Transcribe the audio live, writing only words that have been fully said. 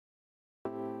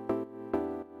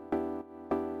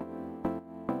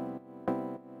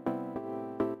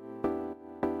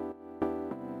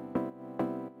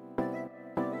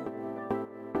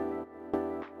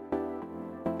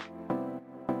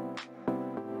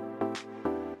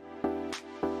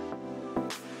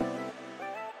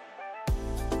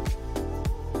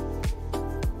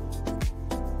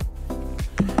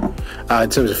In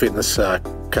terms of fitness,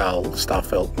 Carl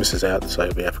Starfelt misses out, so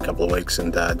he'll be out for a couple of weeks,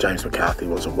 and James McCarthy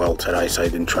wasn't well today, so he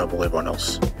didn't travel. Everyone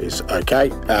else is okay.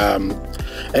 And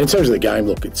in terms of the game,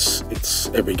 look, it's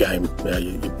every game.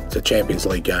 It's a Champions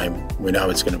League game. We know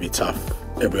it's going to be tough.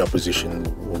 Every opposition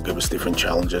will give us different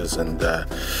challenges, and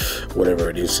whatever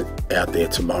it is out there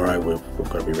tomorrow, we've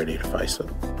got to be ready to face it.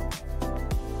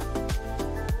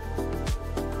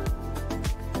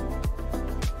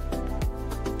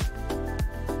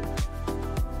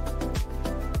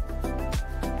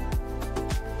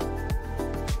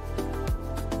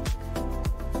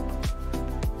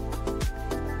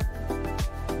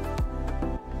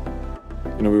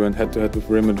 We went head-to-head with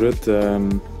Real Madrid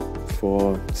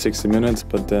for 60 minutes,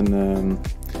 but then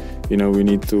we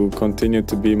need to continue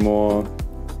to be more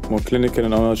clinical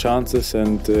in our chances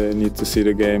and need to see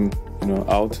the game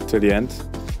out till the end.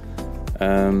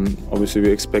 Obviously,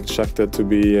 we expect Shakhtar to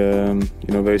be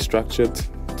very structured,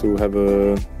 to have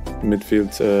a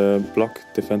midfield block,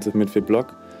 defensive midfield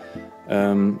block.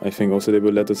 I think also they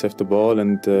will let us have the ball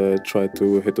and try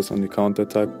to hit us on the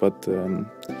counter-attack, but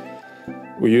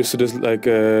we're used to this,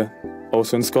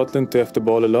 also in Scotland, to have the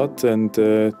ball a lot and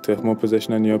to have more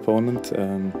possession than your opponent.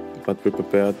 But we're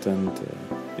prepared and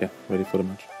ready for the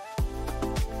match.